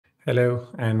Hello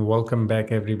and welcome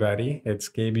back everybody. It's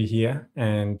KB here,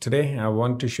 and today I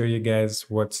want to show you guys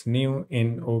what's new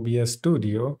in OBS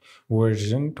Studio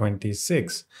version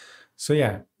 26. So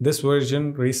yeah, this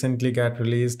version recently got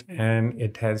released and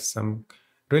it has some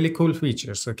really cool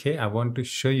features. Okay, I want to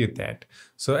show you that.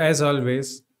 So as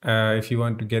always, if you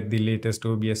want to get the latest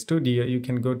OBS Studio, you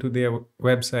can go to their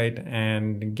website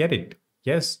and get it.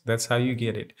 Yes, that's how you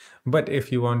get it. But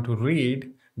if you want to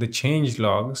read the change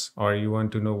logs, or you want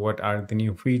to know what are the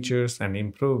new features and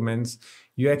improvements,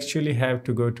 you actually have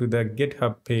to go to the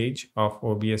GitHub page of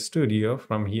OBS Studio.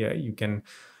 From here, you can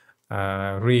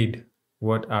read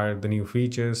what are the new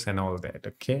features and all that.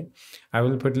 Okay, I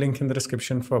will put link in the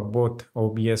description for both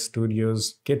OBS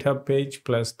Studio's GitHub page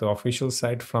plus the official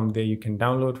site. From there, you can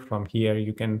download. From here,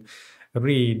 you can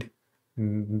read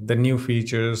the new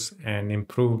features and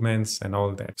improvements and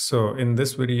all that. So in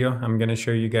this video, I'm going to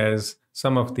show you guys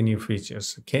some of the new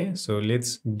features. Okay, so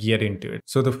let's get into it.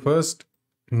 So the first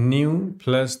new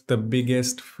plus the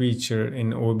biggest feature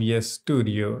in OBS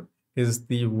Studio is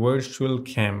the virtual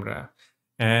camera.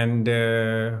 And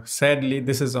sadly,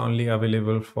 this is only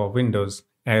available for Windows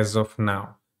as of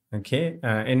now. Okay,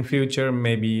 in future,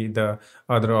 maybe the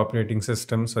other operating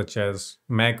systems such as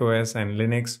Mac OS and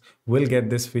Linux will get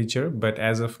this feature, but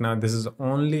as of now, this is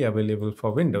only available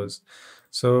for Windows.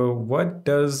 So what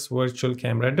does virtual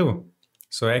camera do?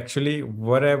 So actually,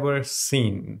 whatever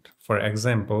scene, for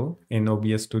example, in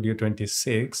OBS Studio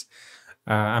 26,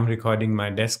 I'm recording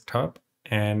my desktop,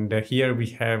 and here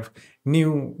we have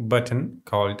new button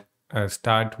called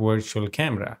Start Virtual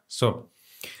Camera. So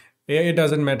it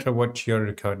doesn't matter what you're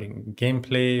recording,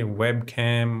 gameplay,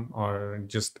 webcam, or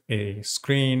just a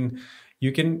screen.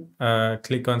 You can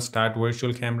click on Start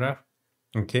Virtual Camera.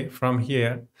 Okay, from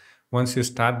here, once you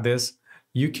start this,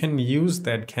 you can use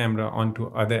that camera onto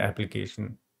other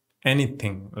application,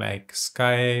 anything like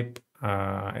Skype,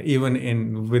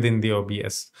 even within the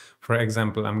OBS. For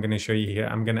example, I'm going to show you here.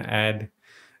 I'm going to add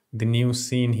the new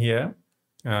scene here,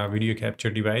 video capture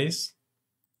device,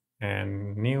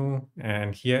 and new,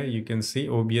 and here you can see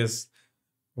OBS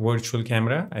virtual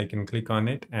camera. I can click on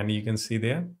it and you can see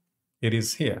there it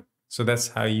is here. So that's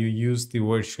how you use the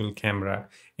virtual camera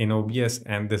in OBS,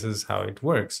 and this is how it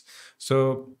works.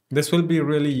 So this will be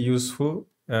really useful.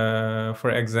 For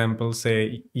example,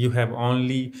 say you have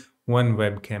only one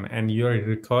webcam and you're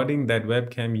recording that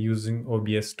webcam using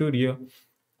OBS Studio,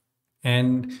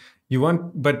 and you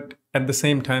want, but at the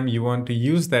same time you want to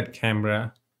use that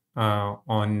camera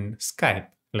on Skype.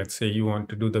 Let's say you want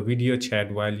to do the video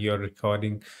chat while you're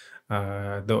recording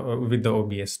with the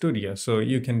OBS Studio. So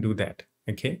you can do that.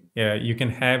 Okay, you can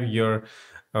have your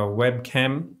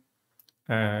webcam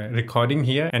recording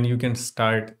here, and you can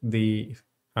start the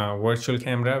virtual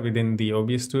camera within the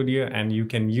OBS Studio, and you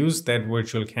can use that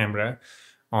virtual camera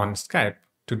on Skype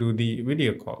to do the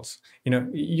video calls. You know,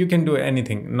 you can do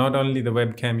anything, not only the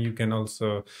webcam, you can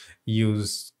also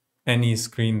use any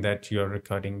screen that you're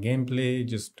recording gameplay,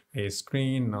 just a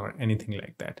screen or anything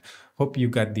like that. Hope you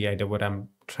got the idea what I'm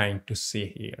trying to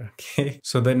say here. Okay,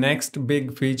 so the next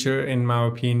big feature in my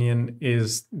opinion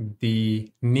is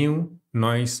the new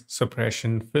noise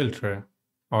suppression filter,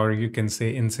 or you can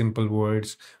say in simple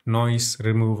words, noise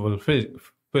removal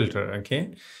filter.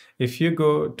 Okay, if you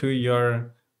go to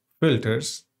your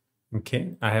filters,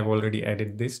 okay, I have already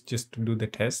added this just to do the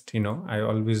test. You know, I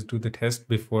always do the test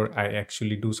before I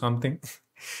actually do something.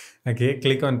 Okay,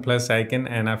 click on plus icon,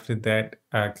 and after that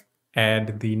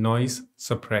add the noise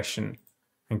suppression.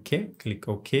 Okay, click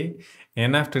OK,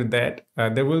 and after that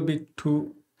there will be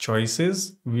two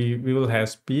choices. We will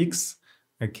have peaks,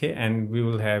 okay, and we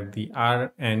will have the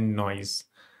RN noise.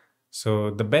 So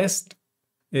the best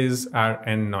is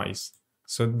RN noise.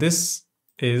 So this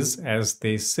is, as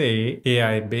they say,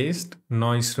 AI-based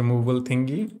noise removal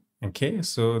thingy. Okay,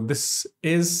 so this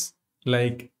is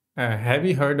like, have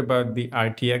you heard about the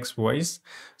RTX voice?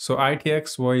 So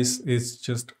RTX voice is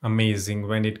just amazing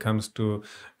when it comes to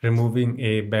removing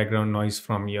a background noise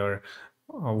from your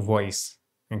voice.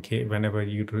 Okay, whenever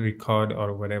you record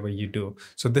or whatever you do.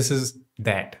 So this is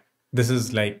that. This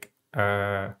is like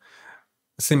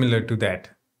similar to that.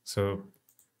 So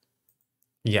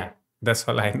yeah, that's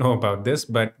all I know about this,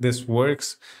 but this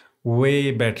works way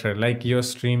better. Like you're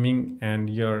streaming and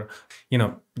you're, you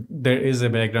know, there is a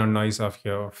background noise of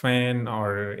your fan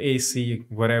or AC,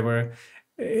 whatever.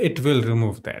 It will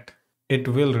remove that. It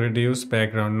will reduce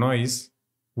background noise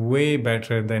way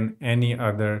better than any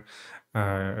other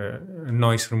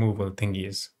noise removal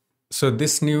thingies. So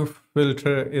this new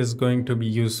filter is going to be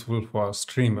useful for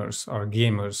streamers or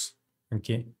gamers.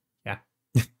 Okay, yeah,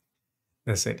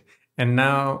 that's it. And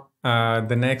now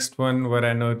The next one, what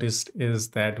I noticed is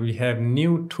that we have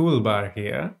new toolbar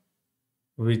here,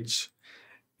 which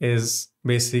is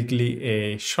basically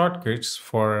a shortcuts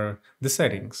for the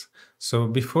settings. So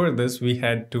before this, we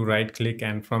had to right click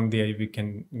and from there we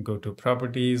can go to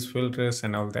properties, filters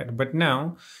and all that. But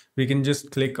now we can just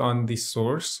click on the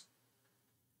source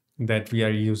that we are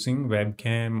using,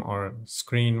 webcam or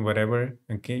screen, whatever.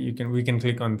 Okay, we can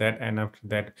click on that, and after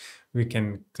that we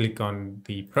can click on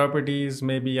the properties.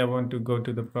 Maybe I want to go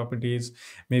to the properties.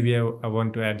 Maybe I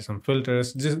want to add some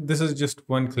filters. This is just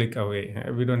one click away.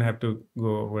 We don't have to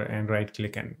go over and right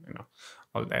click and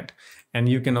all that. And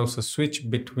you can also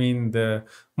switch between the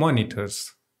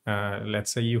monitors.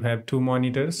 Let's say you have two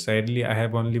monitors. Sadly, I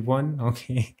have only one.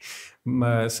 Okay,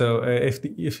 so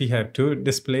if you have two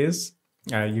displays,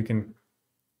 you can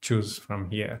choose from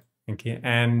here. Okay,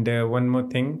 and one more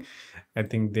thing I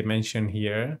think they mention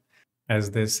here,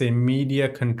 as they say, media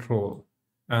control.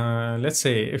 Let's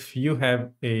say if you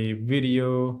have a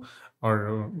video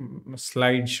or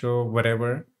slideshow,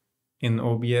 whatever, in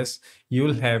OBS,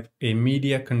 you'll have a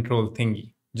media control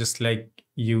thingy, just like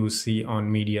you see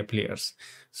on media players.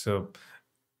 So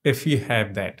if you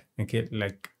have that, okay,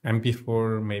 like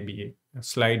MP4, maybe a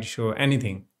slideshow,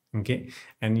 anything, okay,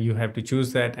 and you have to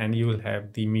choose that, and you will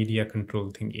have the media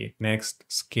control thingy, next,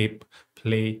 skip,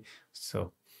 play,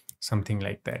 so something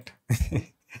like that.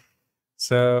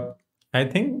 So I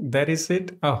think that is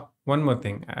it. Oh, one more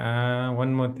thing,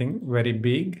 very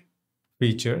big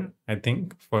feature, I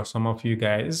think, for some of you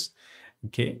guys.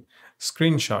 Okay,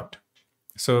 screenshot.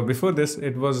 So before this,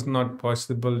 it was not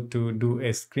possible to do a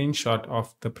screenshot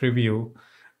of the preview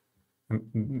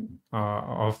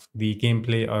of the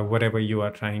gameplay or whatever you are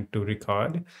trying to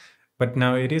record, but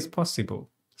now it is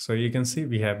possible. So you can see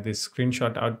we have this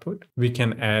screenshot output. We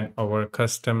can add our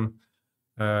custom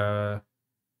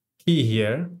key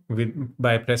here.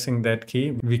 By pressing that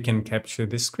key, we can capture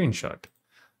this screenshot.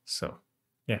 So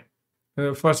yeah,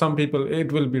 for some people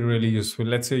it will be really useful.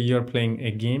 Let's say you're playing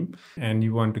a game and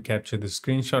you want to capture the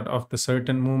screenshot of the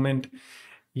certain moment.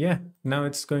 Yeah, now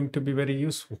it's going to be very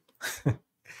useful.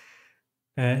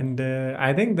 And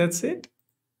I think that's it.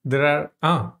 There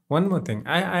are one more thing.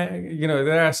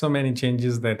 There are so many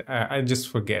changes that I just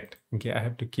forget. Okay, I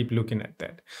have to keep looking at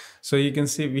that. So you can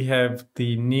see we have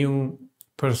the new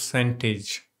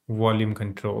percentage volume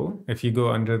control. If you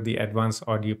go under the advanced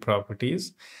audio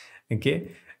properties,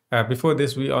 okay, before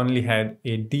this we only had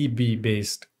a dB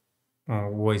based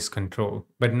voice control,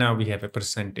 but now we have a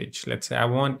percentage. Let's say I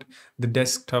want the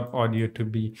desktop audio to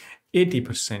be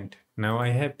 80%. Now I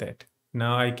have that.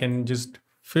 Now I can just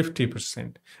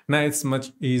 50%. Now it's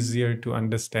much easier to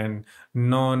understand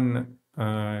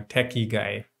non-techie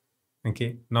guy.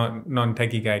 Okay,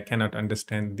 non-techie guy cannot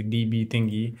understand the dB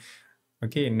thingy.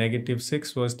 Okay,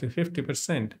 -6 was to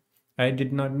 50%. I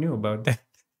did not know about that.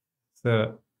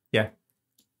 So yeah,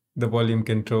 the volume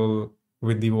control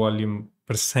with the volume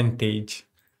percentage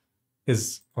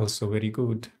is also very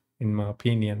good in my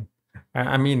opinion.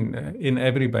 I mean, in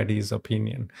everybody's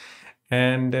opinion.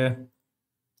 And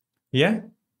yeah,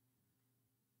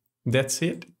 that's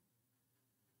it.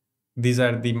 These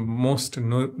are the most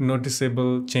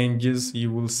noticeable changes you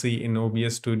will see in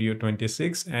OBS Studio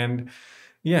 26. And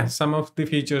yeah, some of the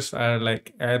features are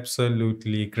like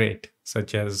absolutely great,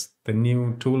 such as the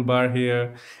new toolbar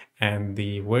here and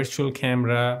the virtual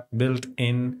camera built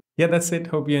in. Yeah, that's it.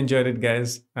 Hope you enjoyed it,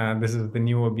 guys. This is the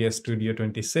new OBS Studio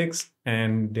 26,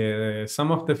 and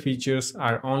some of the features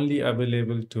are only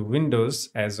available to Windows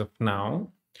as of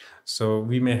now. So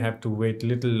we may have to wait a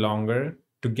little longer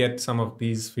to get some of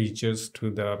these features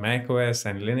to the Mac OS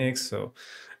and Linux. So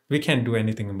we can't do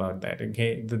anything about that.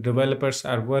 Okay, the developers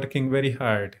are working very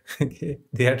hard. Okay,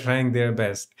 they are trying their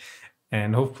best,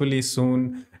 and hopefully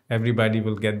soon everybody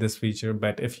will get this feature.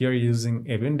 But if you're using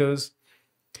a Windows,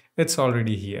 it's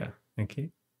already here.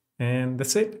 Okay, and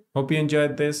that's it. Hope you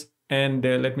enjoyed this, and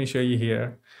let me show you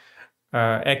here.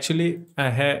 Actually, I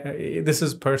have this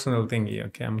is personal thingy.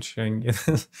 Okay, I'm showing you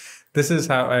this. This is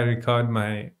how I record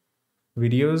my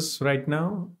videos right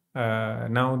now.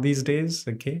 Now these days,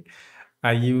 okay.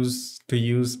 I used to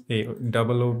use a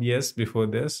double OBS before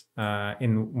this,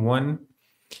 in one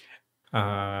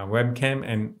webcam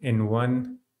and in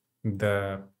one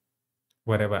the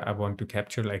whatever I want to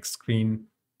capture, like screen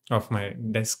of my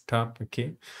desktop.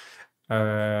 Okay,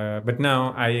 but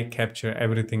now I capture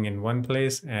everything in one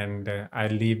place, and I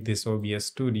leave this OBS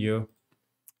Studio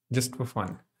just for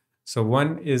fun. So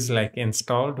one is like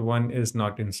installed, one is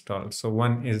not installed. So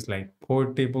one is like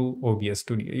portable OBS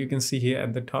Studio. You can see here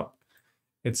at the top,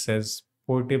 it says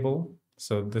portable.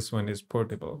 So this one is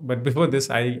portable. But before this,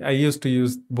 I used to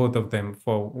use both of them,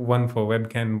 for one for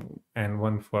webcam and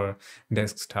one for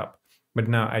desktop. But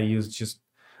now I use just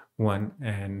one,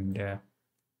 and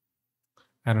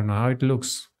I don't know how it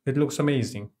looks. It looks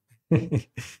amazing.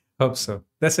 Hope so.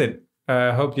 That's it.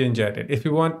 Hope you enjoyed it. If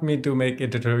you want me to make a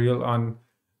tutorial on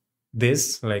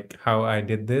this, like how I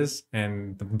did this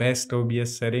and the best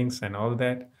OBS settings and all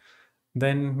that,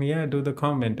 then yeah, do the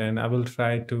comment and I will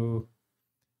try to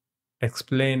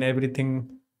explain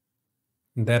everything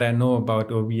that I know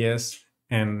about OBS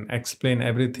and explain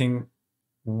everything,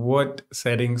 what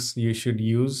settings you should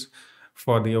use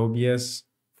for the OBS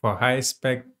for high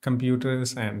spec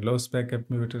computers and low spec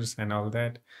computers and all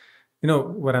that. You know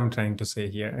what I'm trying to say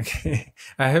here. Okay.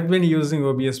 I have been using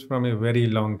OBS from a very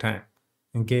long time.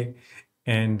 Okay.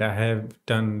 And I have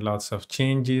done lots of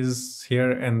changes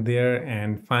here and there.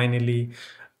 And finally,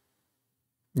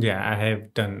 yeah, I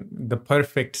have done the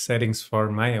perfect settings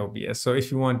for my OBS. So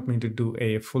if you want me to do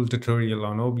a full tutorial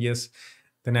on OBS,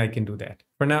 then I can do that.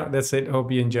 For now, that's it.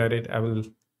 Hope you enjoyed it. I will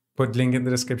put link in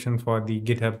the description for the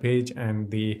GitHub page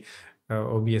and the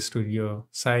OBS Studio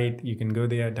site. You can go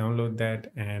there, download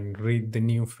that, and read the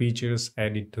new features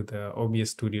added to the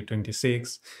OBS Studio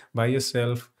 26 by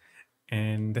yourself.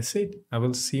 And that's it. I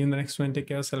will see you in the next one. Take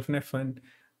care of yourself and have fun.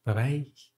 Bye-bye.